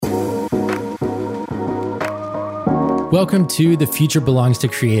Welcome to The Future Belongs to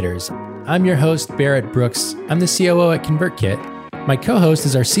Creators. I'm your host, Barrett Brooks. I'm the COO at ConvertKit. My co-host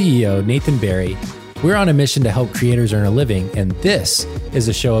is our CEO, Nathan Barry. We're on a mission to help creators earn a living, and this is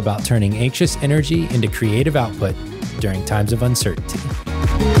a show about turning anxious energy into creative output during times of uncertainty.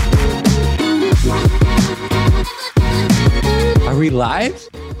 Are we live?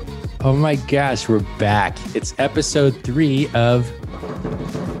 Oh my gosh, we're back. It's episode 3 of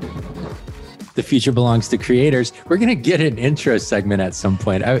The Future Belongs to Creators. We're going to get an intro segment at some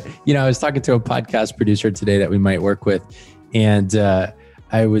point. I was talking to a podcast producer today that we might work with, and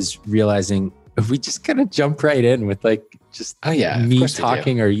I was realizing if we just kind of jump right in with me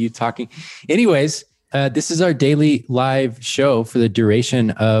talking or you talking. Anyways, this is our daily live show for the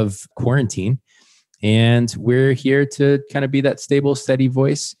duration of quarantine. And we're here to kind of be that stable, steady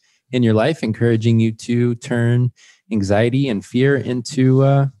voice in your life, encouraging you to turn anxiety and fear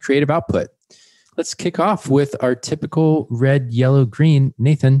into creative output. Let's kick off with our typical red, yellow, green.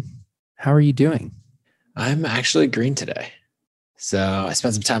 Nathan, how are you doing? I'm actually green today. So I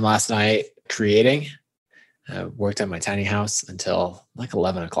spent some time last night creating. Worked on my tiny house until like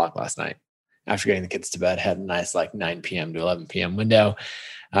 11 o'clock last night. After getting the kids to bed, had a nice 9 p.m. to 11 p.m. window.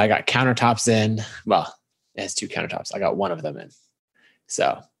 I got countertops in. Well, it has 2 countertops. I got one of them in.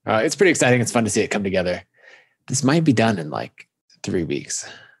 So it's pretty exciting. It's fun to see it come together. This might be done in 3 weeks.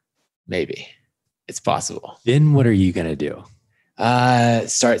 Maybe. It's possible. Then what are you going to do?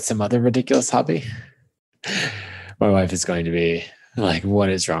 Start some other ridiculous hobby. My wife is going to be like, what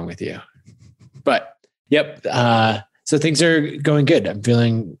is wrong with you? But yep. So things are going good. I'm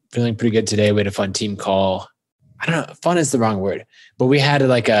feeling pretty good today. We had a fun team call. I don't know. Fun is the wrong word, but we had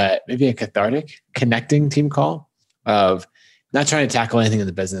maybe a cathartic connecting team call of not trying to tackle anything in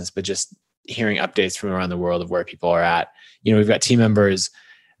the business, but just hearing updates from around the world of where people are at. We've got team members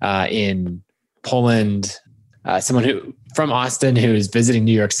in Poland, someone who from Austin who is visiting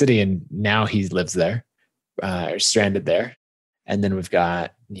New York City, and now he lives there, or stranded there. And then we've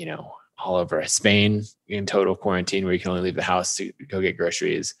got, all over Spain in total quarantine where you can only leave the house to go get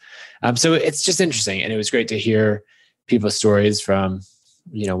groceries. So it's just interesting. And it was great to hear people's stories from,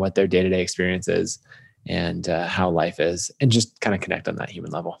 what their day-to-day experience is and how life is, and just kind of connect on that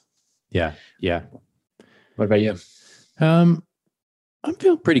human level. Yeah. Yeah. What about you? I'm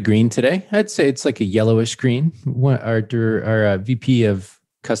feeling pretty green today. I'd say it's like a yellowish green. Our VP of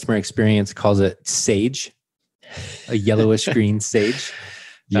customer experience calls it sage, a yellowish green sage.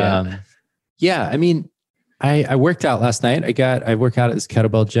 Yeah. I mean, I worked out last night. I work out at this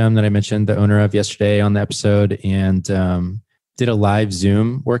kettlebell gym that I mentioned the owner of yesterday on the episode, and did a live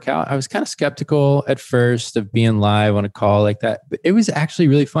Zoom workout. I was kind of skeptical at first of being live on a call like that, but it was actually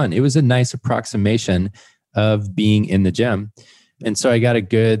really fun. It was a nice approximation of being in the gym. And so I got a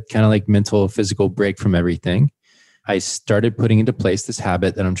good kind of mental, physical break from everything. I started putting into place this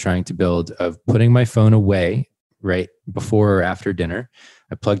habit that I'm trying to build of putting my phone away right before or after dinner.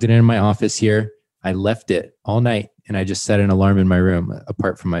 I plugged it in my office here. I left it all night, and I just set an alarm in my room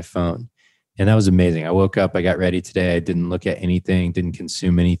apart from my phone. And that was amazing. I woke up, I got ready today. I didn't look at anything, didn't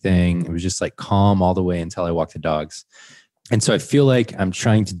consume anything. It was just calm all the way until I walked the dogs. And so I feel like I'm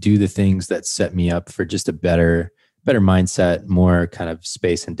trying to do the things that set me up for just a better mindset, more kind of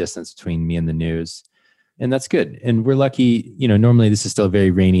space and distance between me and the news. And that's good. And we're lucky, normally this is still a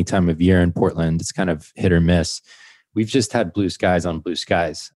very rainy time of year in Portland. It's kind of hit or miss. We've just had blue skies on blue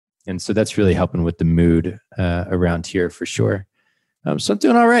skies. And so that's really helping with the mood around here for sure. So I'm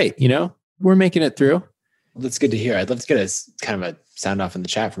doing all right. We're making it through. That's good to hear. I'd love to get a kind of a sound off in the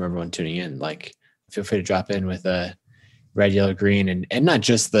chat from everyone tuning in. Feel free to drop in with a red, yellow, green, and not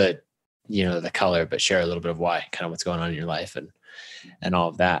just the color, but share a little bit of why, kind of what's going on in your life and all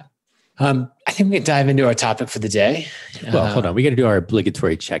of that. I think we can dive into our topic for the day. Well, hold on. We got to do our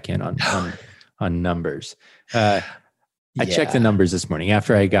obligatory check-in on numbers. I checked the numbers this morning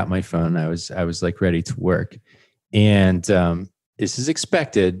after I got my phone. I was ready to work, and this is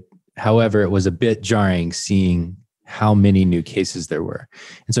expected. However, it was a bit jarring seeing how many new cases there were.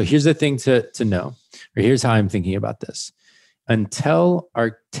 And so here's the thing to know, or here's how I'm thinking about this. Until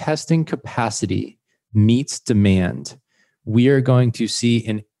our testing capacity meets demand, we are going to see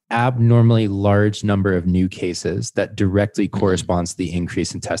an abnormally large number of new cases that directly corresponds to the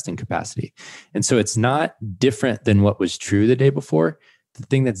increase in testing capacity. And so it's not different than what was true the day before. The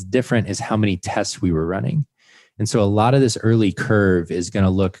thing that's different is how many tests we were running. And so a lot of this early curve is going to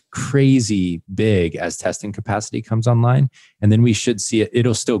look crazy big as testing capacity comes online. And then we should see it.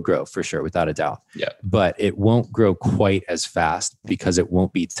 It'll still grow for sure, without a doubt. Yeah. But it won't grow quite as fast because it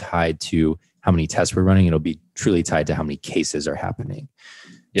won't be tied to how many tests we're running. It'll be truly tied to how many cases are happening.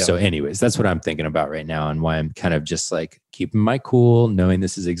 Yeah. So anyways, that's what I'm thinking about right now and why I'm kind of just like keeping my cool, knowing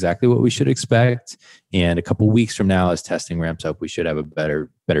this is exactly what we should expect. And a couple weeks from now, as testing ramps up, we should have a better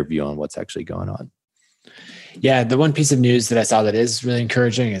view on what's actually going on. Yeah. The one piece of news that I saw that is really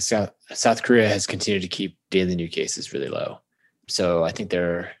encouraging is South Korea has continued to keep daily new cases really low. So I think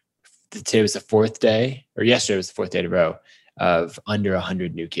today was the fourth day, or yesterday was the fourth day in a row of under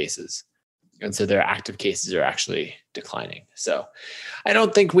 100 new cases. And so their active cases are actually declining. So I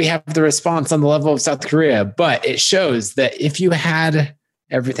don't think we have the response on the level of South Korea, but it shows that if you had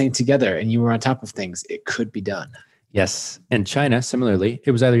everything together and you were on top of things, it could be done. Yes. And China, similarly, it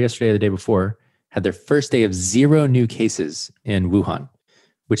was either yesterday or the day before, had their first day of 0 new cases in Wuhan,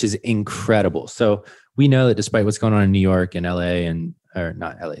 which is incredible. So we know that despite what's going on in New York and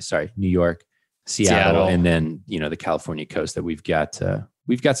New York, Seattle, and then, the California coast, that we've got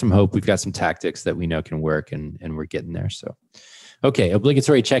some hope. We've got some tactics that we know can work, and we're getting there. So, okay,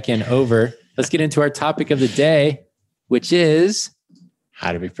 obligatory check-in over. Let's get into our topic of the day, which is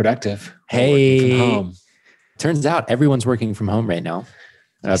how to be productive. Hey, working from home. Turns out everyone's working from home right now.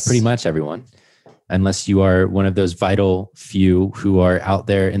 Pretty much everyone, unless you are one of those vital few who are out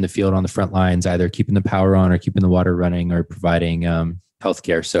there in the field on the front lines, either keeping the power on or keeping the water running or providing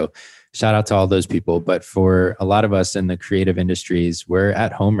healthcare. So shout out to all those people. But for a lot of us in the creative industries, we're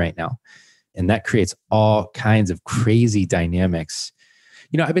at home right now. And that creates all kinds of crazy dynamics.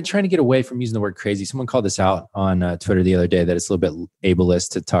 I've been trying to get away from using the word crazy. Someone called this out on Twitter the other day, that it's a little bit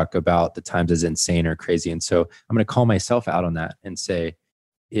ableist to talk about the times as insane or crazy. And so I'm going to call myself out on that and say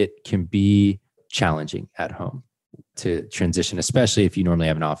it can be challenging at home to transition, especially if you normally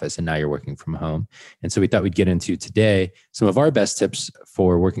have an office and now you're working from home. And so we thought we'd get into today some of our best tips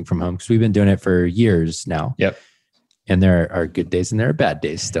for working from home, because we've been doing it for years now. Yep. And there are good days and there are bad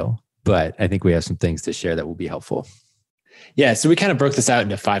days still, but I think we have some things to share that will be helpful. Yeah. So we kind of broke this out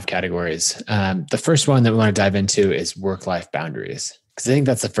into 5 categories. The first one that we want to dive into is work-life boundaries, because I think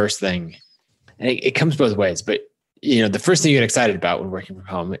that's the first thing. And it comes both ways, but the first thing you get excited about when working from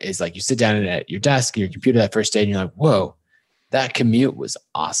home is like you sit down at your desk and your computer that first day and you're like, whoa, that commute was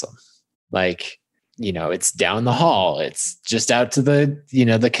awesome. Like, it's down the hall. It's just out to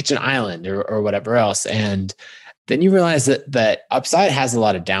the kitchen island or whatever else. And then you realize that upside has a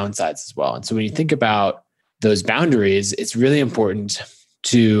lot of downsides as well. And so when you think about those boundaries, it's really important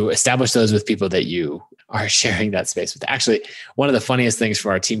to establish those with people that you are sharing that space with. Actually, one of the funniest things from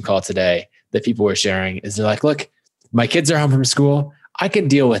our team call today that people were sharing is they're like, look, my kids are home from school. I can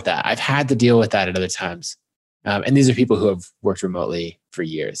deal with that. I've had to deal with that at other times. And these are people who have worked remotely for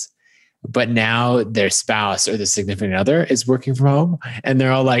years. But now their spouse or the significant other is working from home. And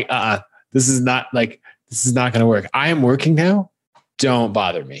they're all like, this is not going to work. I am working now. Don't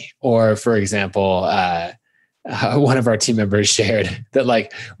bother me. Or for example, one of our team members shared that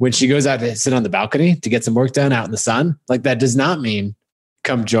like when she goes out to sit on the balcony to get some work done out in the sun, like that does not mean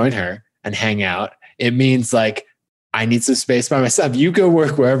come join her and hang out. It means like, I need some space by myself. You go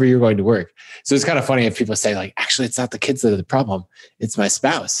work wherever you're going to work. So it's kind of funny if people say like, actually, it's not the kids that are the problem. It's my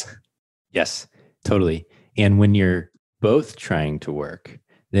spouse. Yes, totally. And when you're both trying to work,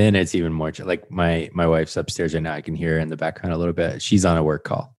 then it's even more like my wife's upstairs right now. I can hear her in the background a little bit. She's on a work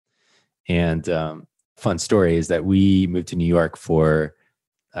call. And fun story is that we moved to New York for,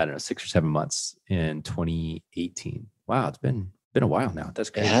 6 or 7 months in 2018. Wow. It's been a while now. That's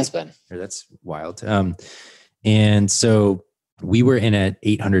crazy. It has been. That's wild. And so we were in an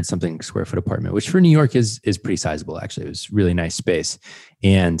 800 something square foot apartment, which for New York is pretty sizable. Actually, it was really nice space.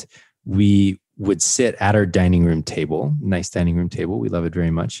 And we would sit at our dining room table, nice dining room table. We love it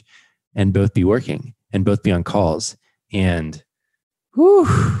very much, and both be working and both be on calls. And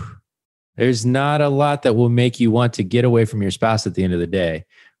there's not a lot that will make you want to get away from your spouse at the end of the day,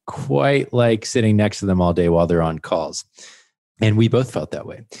 quite like sitting next to them all day while they're on calls. And we both felt that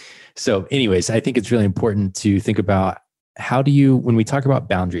way. So anyways, I think it's really important to think about when we talk about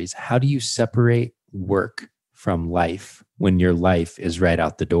boundaries, how do you separate work from life when your life is right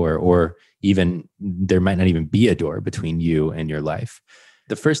out the door, or even there might not even be a door between you and your life?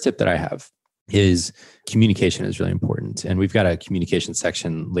 The first tip that I have is communication is really important. And we've got a communication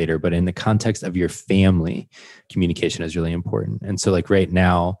section later, but in the context of your family, communication is really important. And so like right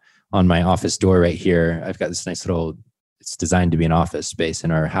now on my office door right here, I've got this nice little, it's designed to be an office space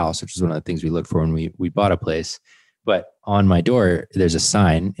in our house, which is one of the things we looked for when we bought a place. But on my door, there's a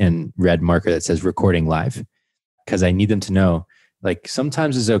sign in red marker that says recording live, because I need them to know, like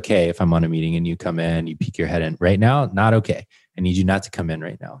sometimes it's okay if I'm on a meeting and you come in, you peek your head in. Right now, not okay. I need you not to come in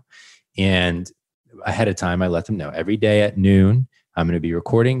right now. And ahead of time, I let them know every day at noon, I'm going to be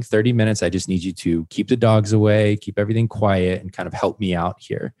recording 30 minutes. I just need you to keep the dogs away, keep everything quiet, and kind of help me out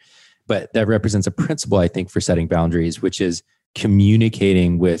here. But that represents a principle, I think, for setting boundaries, which is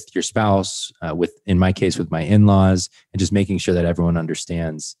communicating with your spouse, in my case, with my in-laws, and just making sure that everyone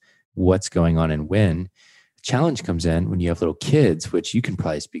understands what's going on and when. The challenge comes in when you have little kids, which you can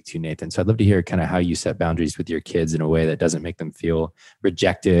probably speak to, Nathan. So I'd love to hear kind of how you set boundaries with your kids in a way that doesn't make them feel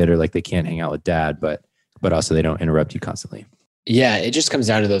rejected or like they can't hang out with dad, but also they don't interrupt you constantly. Yeah, it just comes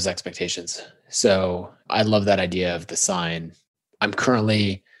down to those expectations. So I love that idea of the sign.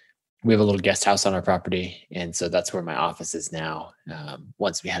 We have a little guest house on our property. And so that's where my office is now.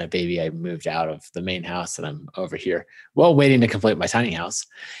 Once we had a baby, I moved out of the main house and I'm over here waiting to complete my tiny house.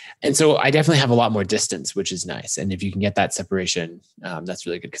 And so I definitely have a lot more distance, which is nice. And if you can get that separation, that's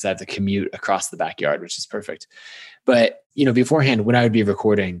really good because I have to commute across the backyard, which is perfect. But, beforehand, when I would be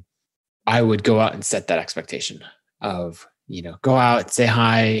recording, I would go out and set that expectation of, go out, say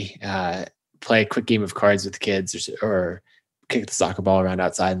hi, play a quick game of cards with the kids or kick the soccer ball around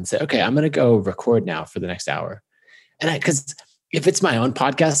outside and say, okay, I'm going to go record now for the next hour. And because if it's my own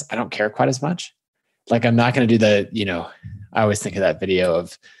podcast, I don't care quite as much. Like I'm not going to do I always think of that video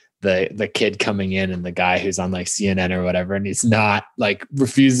of the kid coming in and the guy who's on like CNN or whatever, and he's not like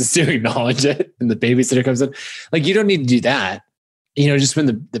refuses to acknowledge it. And the babysitter comes in. Like, you don't need to do that. Just when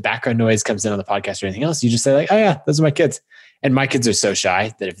the background noise comes in on the podcast or anything else, you just say like, oh yeah, those are my kids. And my kids are so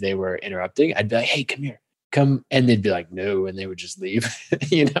shy that if they were interrupting, I'd be like, hey, come here. Come, and they'd be like, no, and they would just leave,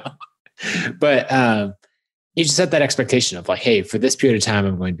 But you just set that expectation of like, hey, for this period of time,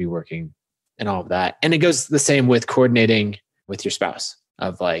 I'm going to be working and all of that. And it goes the same with coordinating with your spouse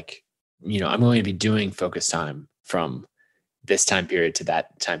of like, I'm going to be doing focus time from this time period to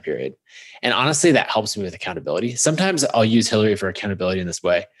that time period. And honestly, that helps me with accountability. Sometimes I'll use Hillary for accountability in this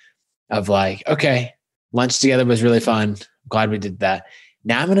way of like, okay, lunch together was really fun. I'm glad we did that.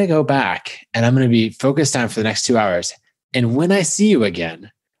 Now I'm going to go back and I'm going to be focused time for the next 2 hours. And when I see you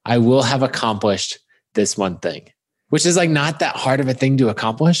again, I will have accomplished this one thing, which is like not that hard of a thing to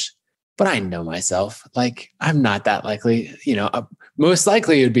accomplish, but I know myself. Like I'm not that likely, most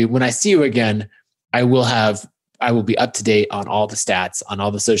likely it would be when I see you again, I will be up to date on all the stats, on all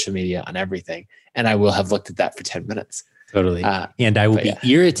the social media, on everything. And I will have looked at that for 10 minutes. Totally. And I will be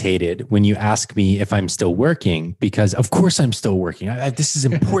irritated when you ask me if I'm still working, because of course I'm still working. This is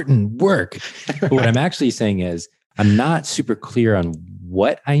important work. But what I'm actually saying is I'm not super clear on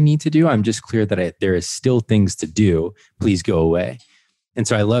what I need to do. I'm just clear that there is still things to do. Please go away. And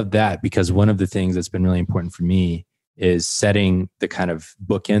so I love that because one of the things that's been really important for me is setting the kind of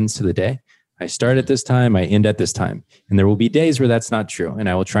bookends to the day. I start at this time, I end at this time. And there will be days where that's not true. And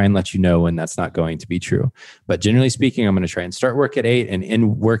I will try and let you know when that's not going to be true. But generally speaking, I'm going to try and start work at 8 and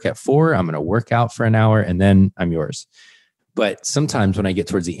end work at 4. I'm going to work out for an hour and then I'm yours. But sometimes when I get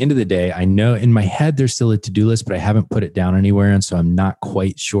towards the end of the day, I know in my head there's still a to-do list, but I haven't put it down anywhere. And so I'm not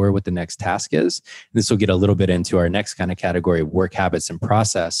quite sure what the next task is. And this will get a little bit into our next kind of category of work habits and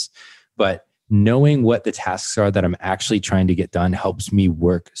process. But knowing what the tasks are that I'm actually trying to get done helps me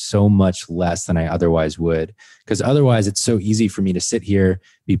work so much less than I otherwise would. Because otherwise, it's so easy for me to sit here,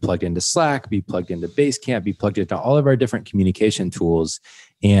 be plugged into Slack, be plugged into Basecamp, be plugged into all of our different communication tools,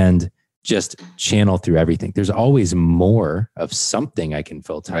 and just channel through everything. There's always more of something I can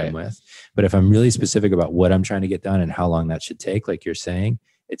fill time with. But if I'm really specific about what I'm trying to get done and how long that should take, like you're saying,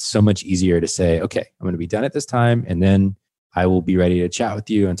 it's so much easier to say, okay, I'm going to be done at this time, and then I will be ready to chat with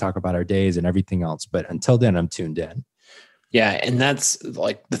you and talk about our days and everything else. But until then, I'm tuned in. Yeah. And that's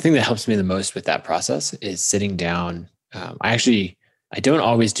like the thing that helps me the most with that process is sitting down. I don't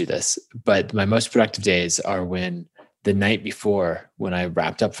always do this, but my most productive days are when the night before, when I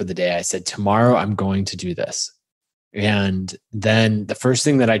wrapped up for the day, I said, tomorrow I'm going to do this. And then the first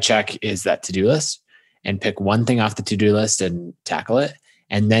thing that I check is that to-do list and pick one thing off the to-do list and tackle it,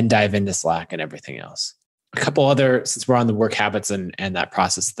 and then dive into Slack and everything else. A couple other, since we're on the work habits and that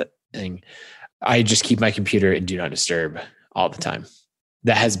process thing, I just keep my computer in do not disturb all the time.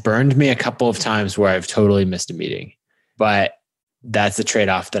 That has burned me a couple of times where I've totally missed a meeting, but that's the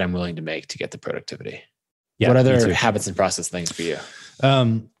trade-off that I'm willing to make to get the productivity. Yeah, what other habits and process things for you?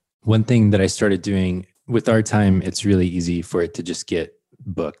 One thing that I started doing with our time, it's really easy for it to just get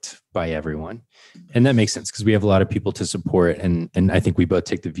booked by everyone. And that makes sense because we have a lot of people to support. And I think we both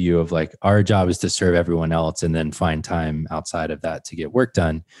take the view of like, our job is to serve everyone else and then find time outside of that to get work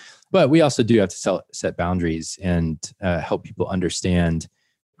done. But we also do have to set boundaries and help people understand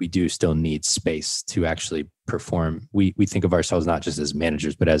we do still need space to actually perform. We think of ourselves not just as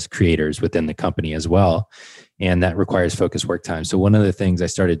managers, but as creators within the company as well. And that requires focused work time. So one of the things I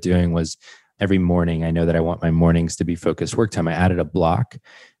started doing was every morning, I know that I want my mornings to be focused work time. I added a block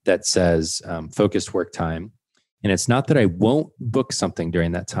that says focused work time. And it's not that I won't book something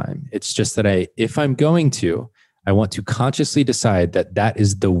during that time. It's just that if I'm going to, I want to consciously decide that that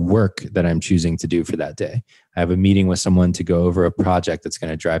is the work that I'm choosing to do for that day. I have a meeting with someone to go over a project that's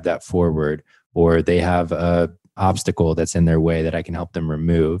going to drive that forward, or they have a obstacle that's in their way that I can help them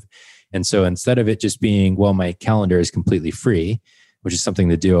remove. And so instead of it just being, well, my calendar is completely free, which is something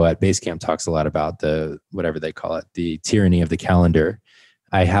the duo at Basecamp talks a lot about, the whatever they call it, the tyranny of the calendar.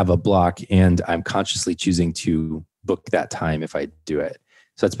 I have a block and I'm consciously choosing to book that time if I do it.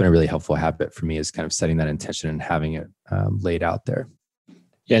 So that's been a really helpful habit for me, is kind of setting that intention and having it laid out there.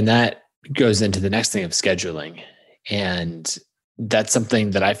 Yeah, and that goes into the next thing of scheduling. And that's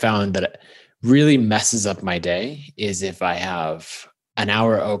something that I found that really messes up my day, is if I have an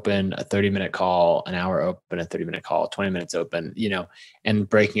hour open, a 30-minute call, an hour open, a 30-minute call, 20 minutes open, and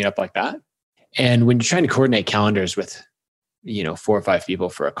breaking it up like that. And when you're trying to coordinate calendars with, 4 or 5 people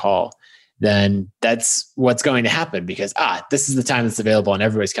for a call, then that's what's going to happen, because, this is the time that's available on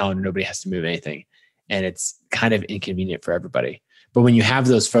everybody's calendar. Nobody has to move anything. And it's kind of inconvenient for everybody. But when you have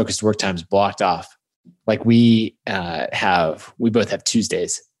those focused work times blocked off, like we both have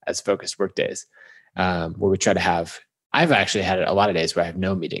Tuesdays as focused work days, where we try to have, I've actually had a lot of days where I have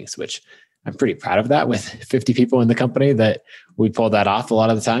no meetings, which I'm pretty proud of that with 50 people in the company, that we pull that off a lot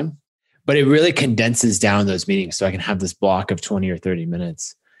of the time. But it really condenses down those meetings, so I can have this block of 20 or 30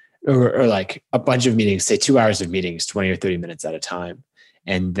 minutes or like a bunch of meetings, say 2 hours of meetings, 20 or 30 minutes at a time.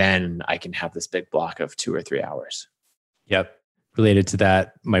 And then I can have this big block of 2 or 3 hours. Yep. Related to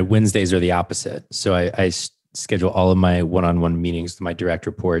that, my Wednesdays are the opposite. So I schedule all of my one-on-one meetings with my direct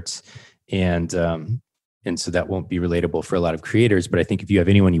reports. And so that won't be relatable for a lot of creators. But I think if you have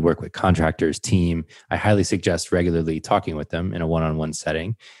anyone you work with, contractors, team, I highly suggest regularly talking with them in a one-on-one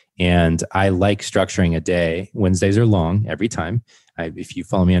setting. And I like structuring a day. Wednesdays are long every time. If you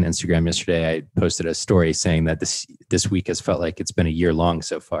follow me on Instagram yesterday, I posted a story saying that this week has felt like it's been a year long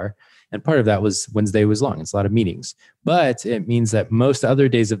so far. And part of that was Wednesday was long. It's a lot of meetings. But it means that most other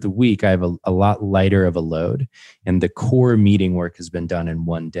days of the week, I have a lot lighter of a load. And the core meeting work has been done in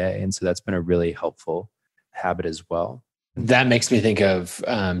one day. And so that's been a really helpful habit as well. That makes me think of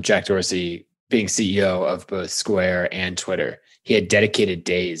Jack Dorsey being CEO of both Square and Twitter. He had dedicated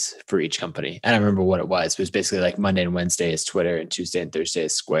days for each company. And I remember what it was. It was basically like Monday and Wednesday is Twitter, and Tuesday and Thursday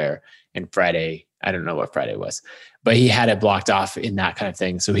is Square, and Friday, I don't know what Friday was, but he had it blocked off in that kind of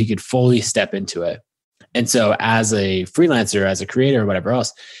thing, so he could fully step into it. And so as a freelancer, as a creator, or whatever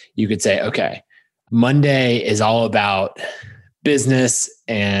else, you could say, okay, Monday is all about business.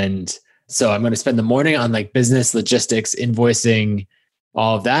 And so I'm going to spend the morning on like business, logistics, invoicing,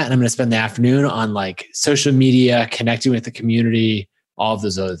 all of that. And I'm going to spend the afternoon on like social media, connecting with the community, all of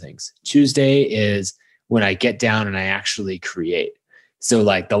those other things. Tuesday is when I get down and I actually create. So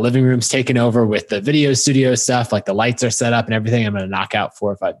like the living room's taken over with the video studio stuff, like the lights are set up and everything. I'm going to knock out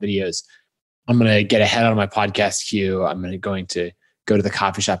 4 or 5 videos. I'm going to get ahead on my podcast queue. I'm going to go to the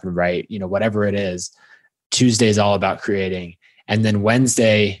coffee shop and write, whatever it is. Tuesday is all about creating. And then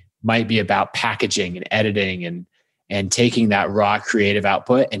Wednesday might be about packaging and editing and taking that raw creative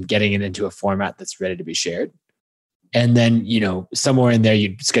output and getting it into a format that's ready to be shared. And then, somewhere in there,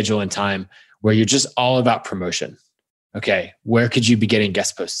 you schedule in time where you're just all about promotion. Okay, where could you be getting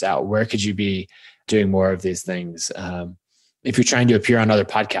guest posts out? Where could you be doing more of these things? If you're trying to appear on other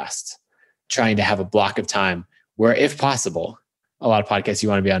podcasts, trying to have a block of time where, if possible, a lot of podcasts you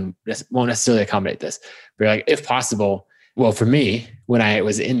want to be on won't necessarily accommodate this. But you're like, if possible, well, for me, when I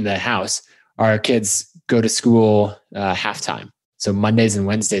was in the house, our kids go to school halftime. So Mondays and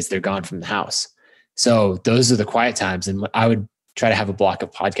Wednesdays, they're gone from the house. So those are the quiet times. And I would try to have a block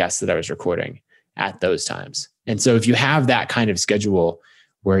of podcasts that I was recording at those times. And so if you have that kind of schedule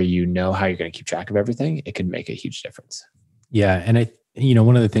where you know how you're going to keep track of everything, it can make a huge difference. Yeah. And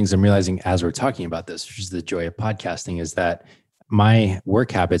one of the things I'm realizing as we're talking about this, which is the joy of podcasting, is that my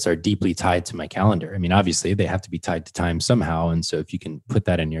work habits are deeply tied to my calendar. I mean, obviously they have to be tied to time somehow. And so if you can put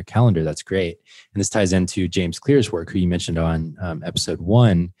that in your calendar, that's great. And this ties into James Clear's work, who you mentioned on episode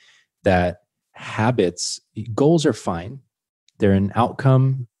 1, that goals are fine. They're an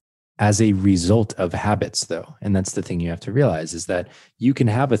outcome as a result of habits though. And that's the thing you have to realize, is that you can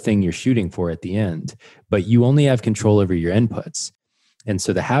have a thing you're shooting for at the end, but you only have control over your inputs. And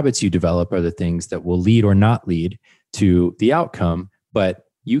so the habits you develop are the things that will lead or not lead to the outcome, but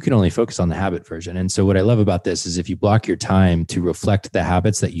you can only focus on the habit version. And so what I love about this is if you block your time to reflect the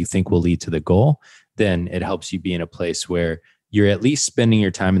habits that you think will lead to the goal, then it helps you be in a place where you're at least spending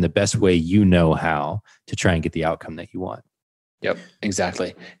your time in the best way you know how to try and get the outcome that you want. Yep,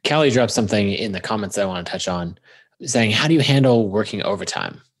 exactly. Callie dropped something in the comments that I want to touch on, saying, how do you handle working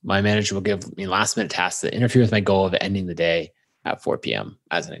overtime? My manager will give me last minute tasks that interfere with my goal of ending the day at 4 p.m.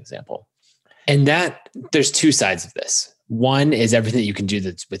 as an example. And that there's two sides of this. One is everything that you can do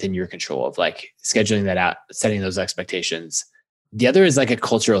that's within your control of like scheduling that out, setting those expectations. The other is like a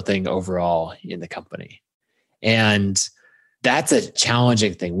cultural thing overall in the company. And that's a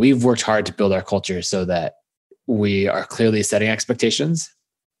challenging thing. We've worked hard to build our culture so that we are clearly setting expectations.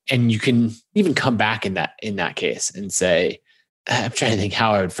 And you can even come back in that case and say, I'm trying to think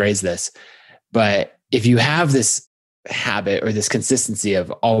how I would phrase this, but if you have this habit or this consistency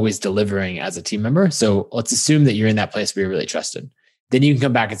of always delivering as a team member, so let's assume that you're in that place where you're really trusted, then you can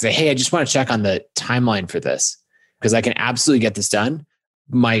come back and say, hey, I just want to check on the timeline for this because I can absolutely get this done.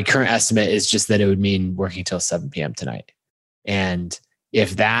 My current estimate is just that it would mean working till 7 p.m. tonight. And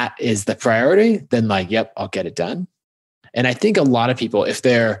if that is the priority, then like, yep, I'll get it done. And I think a lot of people, if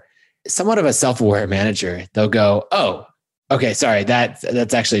they're somewhat of a self-aware manager, they'll go, oh, okay, sorry,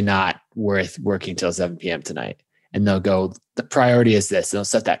 that's actually not worth working till 7 p.m. tonight. And they'll go, the priority is this. And they'll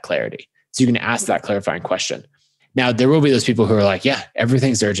set that clarity. So you can ask that clarifying question. Now, there will be those people who are like, yeah,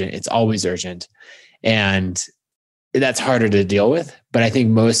 everything's urgent. It's always urgent. And that's harder to deal with. But I think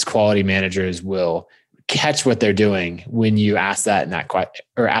most quality managers will catch what they're doing when you ask that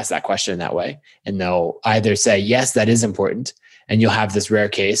ask that question in that way. And they'll either say, yes, that is important. And you'll have this rare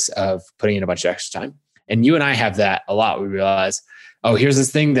case of putting in a bunch of extra time. And you and I have that a lot. We realize, oh, here's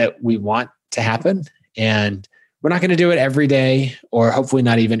this thing that we want to happen. And we're not going to do it every day or hopefully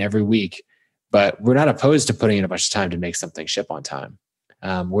not even every week, but we're not opposed to putting in a bunch of time to make something ship on time.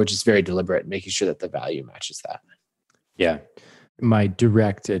 We're just very deliberate in making sure that the value matches that. Yeah. My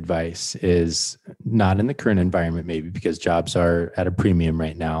direct advice is not in the current environment, maybe because jobs are at a premium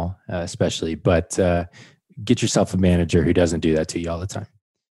right now, especially, but get yourself a manager who doesn't do that to you all the time.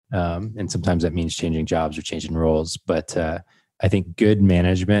 And sometimes that means changing jobs or changing roles. But I think good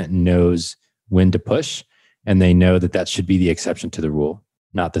management knows when to push, and they know that should be the exception to the rule,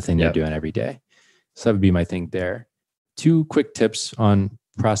 not the thing they're doing every day. So that would be my thing there. 2 quick tips on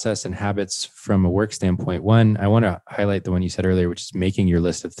process and habits from a work standpoint. One, I want to highlight the one you said earlier, which is making your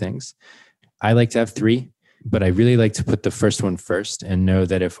list of things. I like to have 3, but I really like to put the first one first and know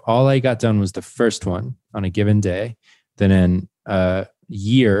that if all I got done was the first one on a given day, then in a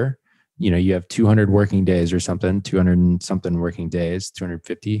year, you have 200 working days or something, 200 and something working days,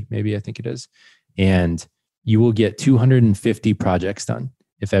 250 maybe, I think it is. And you will get 250 projects done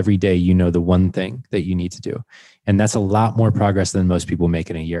if every day you know the one thing that you need to do. And that's a lot more progress than most people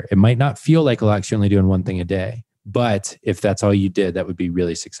make in a year. It might not feel like a lot because you're only doing one thing a day, but if that's all you did, that would be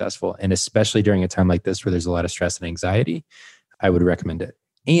really successful. And especially during a time like this where there's a lot of stress and anxiety, I would recommend it.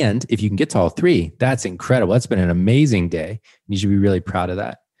 And if you can get to all 3, that's incredible. That's been an amazing day. You should be really proud of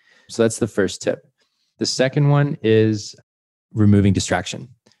that. So that's the first tip. The second one is removing distraction.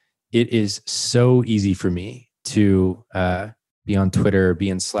 It is so easy for me to be on Twitter, be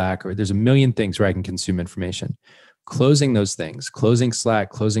in Slack, or there's a million things where I can consume information. Closing those things, closing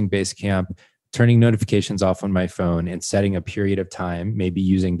Slack, closing Basecamp, turning notifications off on my phone and setting a period of time, maybe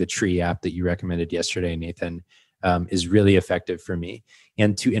using the Tree app that you recommended yesterday, Nathan, is really effective for me.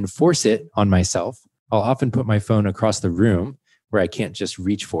 And to enforce it on myself, I'll often put my phone across the room where I can't just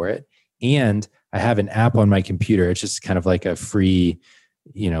reach for it. And I have an app on my computer. It's just kind of like a free,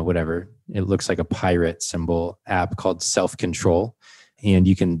 whatever. It looks like a pirate symbol app called Self-Control. And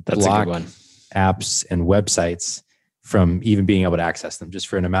you can block apps and websites from even being able to access them just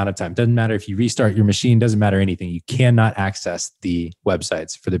for an amount of time. Doesn't matter if you restart your machine, doesn't matter anything. You cannot access the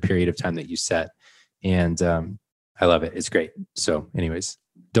websites for the period of time that you set. And I love it. It's great. So anyways,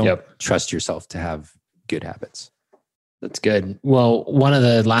 don't trust yourself to have good habits. That's good. Well, one of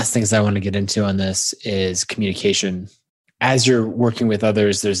the last things I want to get into on this is communication. As you're working with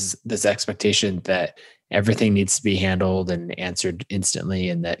others, there's this expectation that everything needs to be handled and answered instantly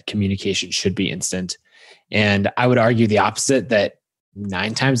and that communication should be instant. And I would argue the opposite, that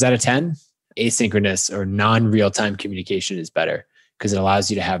 9 times out of 10, asynchronous or non-real-time communication is better because it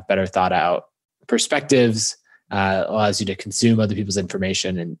allows you to have better thought out perspectives, allows you to consume other people's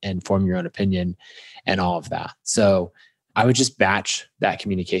information and form your own opinion and all of that. So I would just batch that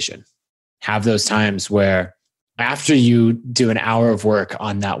communication. Have those times where after you do an hour of work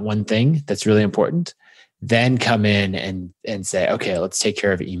on that one thing that's really important, then come in and say, okay, let's take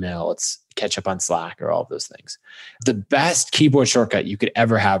care of email. Let's catch up on Slack or all of those things. The best keyboard shortcut you could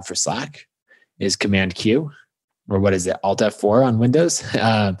ever have for Slack is Command Q, or what is it? Alt F4 on Windows,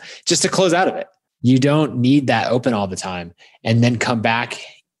 just to close out of it. You don't need that open all the time and then come back,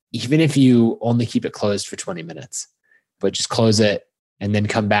 even if you only keep it closed for 20 minutes. but just close it and then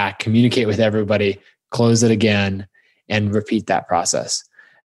come back, communicate with everybody, close it again, and repeat that process.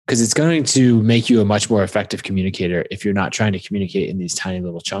 Because it's going to make you a much more effective communicator if you're not trying to communicate in these tiny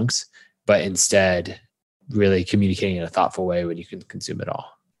little chunks, but instead really communicating in a thoughtful way when you can consume it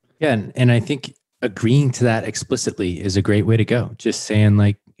all. Yeah. And I think agreeing to that explicitly is a great way to go. Just saying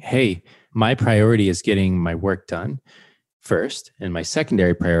like, hey, my priority is getting my work done first, and my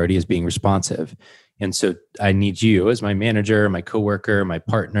secondary priority is being responsive. And so I need you as my manager, my coworker, my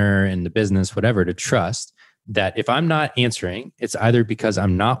partner in the business, whatever, to trust that if I'm not answering, it's either because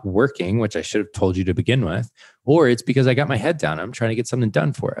I'm not working, which I should have told you to begin with, or it's because I got my head down. I'm trying to get something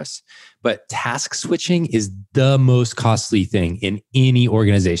done for us. But task switching is the most costly thing in any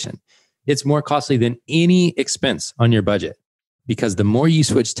organization. It's more costly than any expense on your budget, because the more you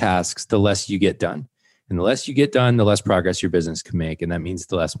switch tasks, the less you get done. And the less you get done, the less progress your business can make. And that means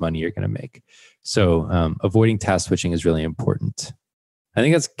the less money you're going to make. So avoiding task switching is really important. I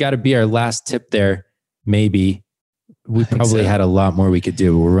think that's got to be our last tip there. Maybe. We probably had a lot more we could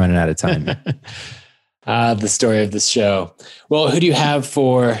do, but we're running out of time. The story of this show. Well, who do you have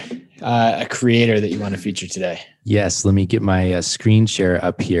for a creator that you want to feature today? Yes, let me get my screen share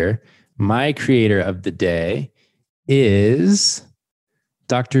up here. My creator of the day is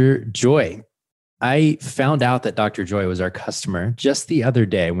Dr. Joy. I found out that Dr. Joy was our customer just the other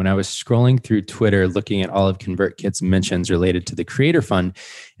day when I was scrolling through Twitter, looking at all of ConvertKit's mentions related to the Creator Fund.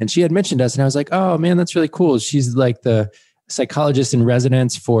 And she had mentioned us, and I was like, oh man, that's really cool. She's like the psychologist in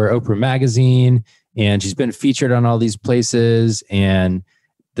residence for Oprah Magazine, and she's been featured on all these places. And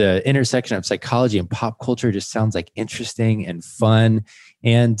the intersection of psychology and pop culture just sounds like interesting and fun.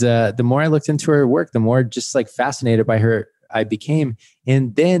 And the more I looked into her work, the more just like fascinated by her I became.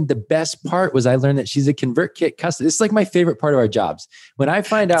 And then the best part was I learned that she's a ConvertKit customer. This is like my favorite part of our jobs. When I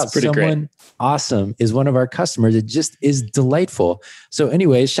find out someone awesome is one of our customers, it just is delightful. So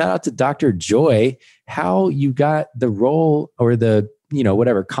anyways, shout out to Dr. Joy, how you got the role or the,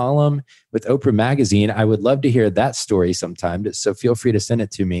 whatever column with Oprah Magazine. I would love to hear that story sometime. So feel free to send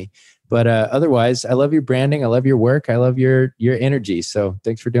it to me. But otherwise, I love your branding. I love your work. I love your energy. So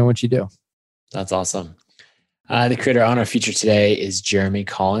thanks for doing what you do. That's awesome. The creator on our feature today is Jeremy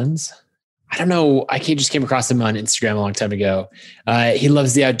Collins. I don't know. I just came across him on Instagram a long time ago. He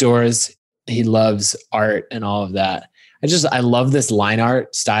loves the outdoors. He loves art and all of that. I love this line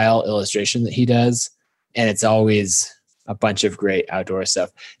art style illustration that he does. And it's always a bunch of great outdoor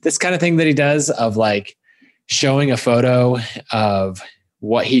stuff. This kind of thing that he does of like showing a photo of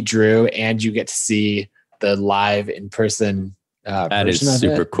what he drew and you get to see the live in person. That is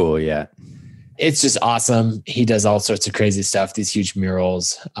super cool. Yeah. It's just awesome. He does all sorts of crazy stuff, these huge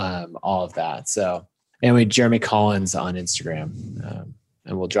murals, all of that. So anyway, Jeremy Collins on Instagram.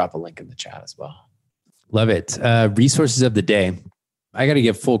 And we'll drop a link in the chat as well. Love it. Resources of the day. I got to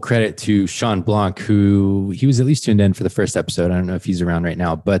give full credit to Sean Blanc, who he was at least tuned in for the first episode. I don't know if he's around right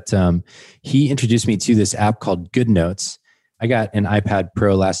now, but he introduced me to this app called GoodNotes. I got an iPad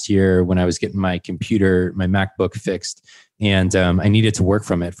Pro last year when I was getting my MacBook fixed, and I needed to work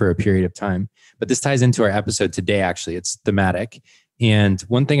from it for a period of time. But this ties into our episode today, actually. It's thematic. And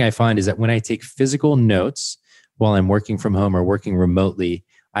one thing I find is that when I take physical notes while I'm working from home or working remotely,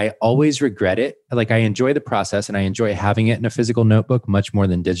 I always regret it. Like I enjoy the process and I enjoy having it in a physical notebook much more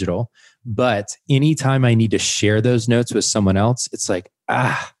than digital. But anytime I need to share those notes with someone else, it's like,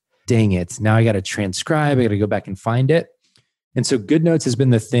 dang it. Now I got to transcribe. I got to go back and find it. And so GoodNotes has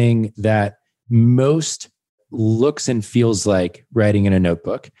been the thing that most looks and feels like writing in a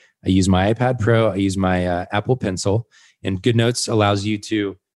notebook. I use my iPad Pro. I use my Apple Pencil, and GoodNotes allows you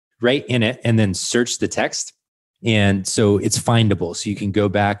to write in it and then search the text. And so it's findable. So you can go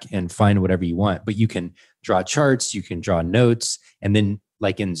back and find whatever you want, but you can draw charts, you can draw notes. And then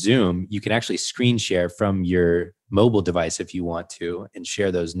like in Zoom, you can actually screen share from your mobile device if you want to and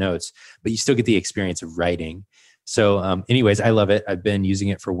share those notes, but you still get the experience of writing. So anyways, I love it. I've been using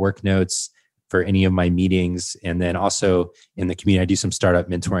it for work notes, for any of my meetings. And then also in the community, I do some startup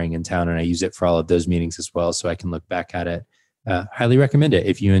mentoring in town and I use it for all of those meetings as well. So I can look back at it. Highly recommend it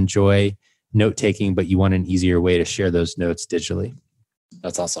if you enjoy note-taking, but you want an easier way to share those notes digitally.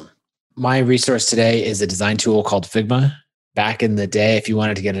 That's awesome. My resource today is a design tool called Figma. Back in the day, if you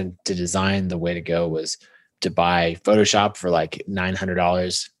wanted to get into design, the way to go was to buy Photoshop for like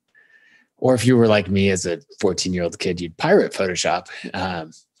 $900. Or if you were like me as a 14-year-old kid, you'd pirate Photoshop.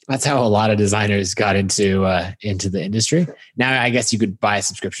 That's how a lot of designers got into the industry. Now, I guess you could buy a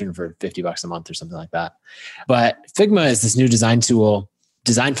subscription for $50 a month or something like that. But Figma is this new design tool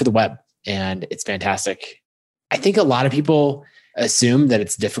designed for the web, and it's fantastic. I think a lot of people assume that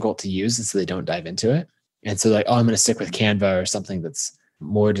it's difficult to use, and so they don't dive into it. And so like, oh, I'm going to stick with Canva or something that's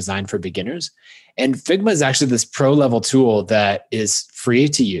more designed for beginners. And Figma is actually this pro level tool that is free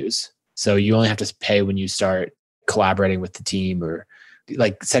to use. So you only have to pay when you start collaborating with the team or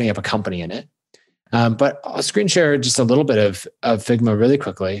like setting up a company in it. But I'll screen share just a little bit of Figma really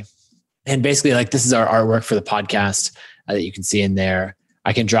quickly. And basically, like, this is our artwork for the podcast that you can see in there.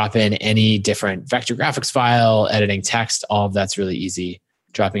 I can drop in any different vector graphics file, editing text, all of that's really easy,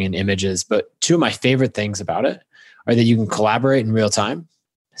 dropping in images. But two of my favorite things about it are that you can collaborate in real time.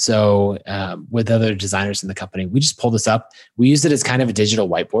 So with other designers in the company, we just pull this up. We use it as kind of a digital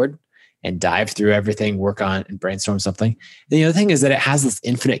whiteboard and dive through everything, work on and brainstorm something. And the other thing is that it has this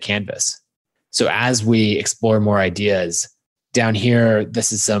infinite canvas. So as we explore more ideas, down here,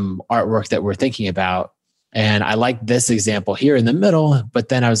 this is some artwork that we're thinking about. And I like this example here in the middle, but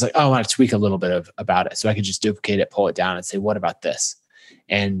then I was like, oh, I want to tweak a little bit about it. So I could just duplicate it, pull it down and say, what about this?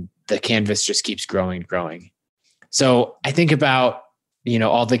 And the canvas just keeps growing and growing. So I think about,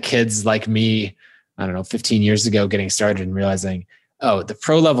 all the kids like me, 15 years ago, getting started and realizing, oh, the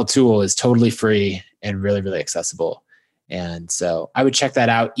pro level tool is totally free and really, really accessible. And so I would check that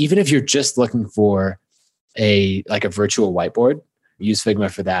out. Even if you're just looking for a virtual whiteboard, use Figma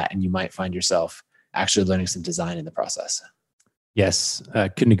for that. And you might find yourself actually learning some design in the process. Yes,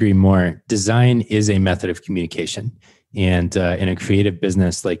 couldn't agree more. Design is a method of communication. And in a creative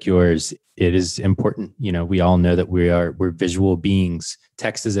business like yours, it is important. We all know that we're visual beings.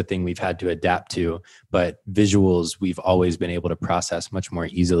 Text is a thing we've had to adapt to, but visuals we've always been able to process much more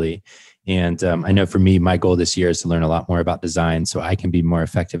easily. And I know for me, my goal this year is to learn a lot more about design so I can be more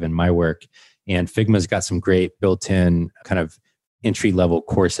effective in my work. And Figma's got some great built-in kind of entry-level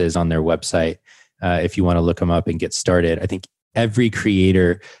courses on their website. If you want to look them up and get started, I think every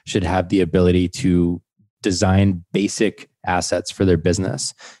creator should have the ability to design basic assets for their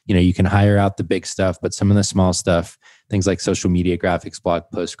business. You can hire out the big stuff, but some of the small stuff, things like social media graphics, blog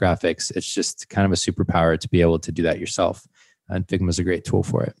post graphics, it's just kind of a superpower to be able to do that yourself. And Figma is a great tool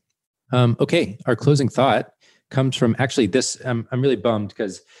for it. Okay, our closing thought comes from actually this. I'm really bummed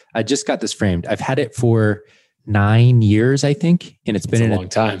because I just got this framed. I've had it for 9 years, I think, and it's been in a long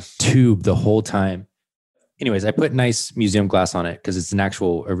time tube the whole time. Anyways, I put nice museum glass on it because it's an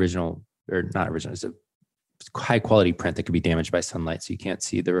actual original, or not original. It's a high quality print that could be damaged by sunlight, so you can't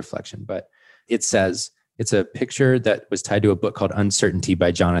see the reflection. But it says, it's a picture that was tied to a book called Uncertainty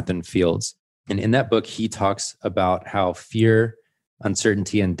by Jonathan Fields. And in that book, he talks about how fear,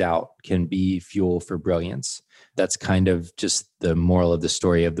 uncertainty, and doubt can be fuel for brilliance. That's kind of just the moral of the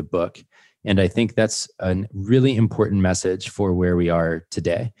story of the book. And I think that's a really important message for where we are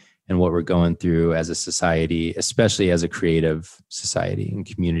today and what we're going through as a society, especially as a creative society and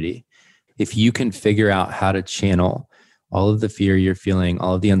community. If you can figure out how to channel all of the fear you're feeling,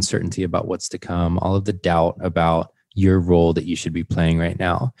 all of the uncertainty about what's to come, all of the doubt about your role that you should be playing right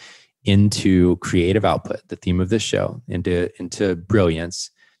now into creative output, the theme of this show, into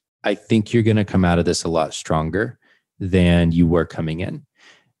brilliance, I think you're going to come out of this a lot stronger than you were coming in.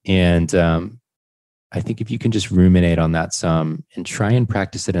 And I think if you can just ruminate on that some and try and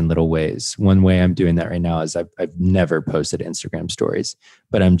practice it in little ways. One way I'm doing that right now is I've never posted Instagram stories,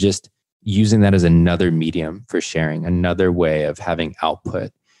 but I'm just using that as another medium for sharing, another way of having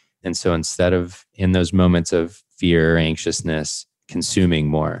output. And so instead of in those moments of fear or anxiousness, consuming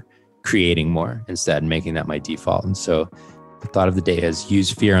more, creating more instead, making that my default. And so the thought of the day is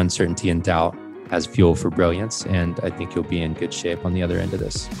use fear, uncertainty, and doubt as fuel for brilliance. And I think you'll be in good shape on the other end of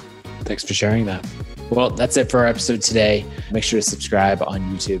this. Thanks for sharing that. Well, that's it for our episode today. Make sure to subscribe on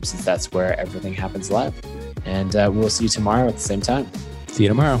YouTube since that's where everything happens live. And we'll see you tomorrow at the same time. See you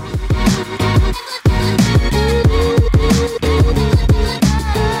tomorrow.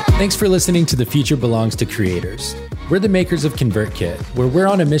 Thanks for listening to The Future Belongs to Creators. We're the makers of ConvertKit, where we're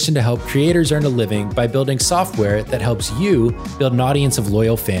on a mission to help creators earn a living by building software that helps you build an audience of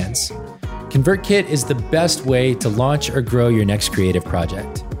loyal fans. ConvertKit is the best way to launch or grow your next creative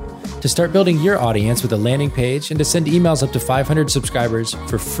project. To start building your audience with a landing page and to send emails up to 500 subscribers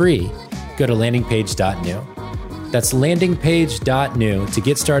for free, go to landingpage.new. That's landingpage.new to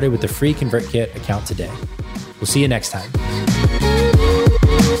get started with the free ConvertKit account today. We'll see you next time.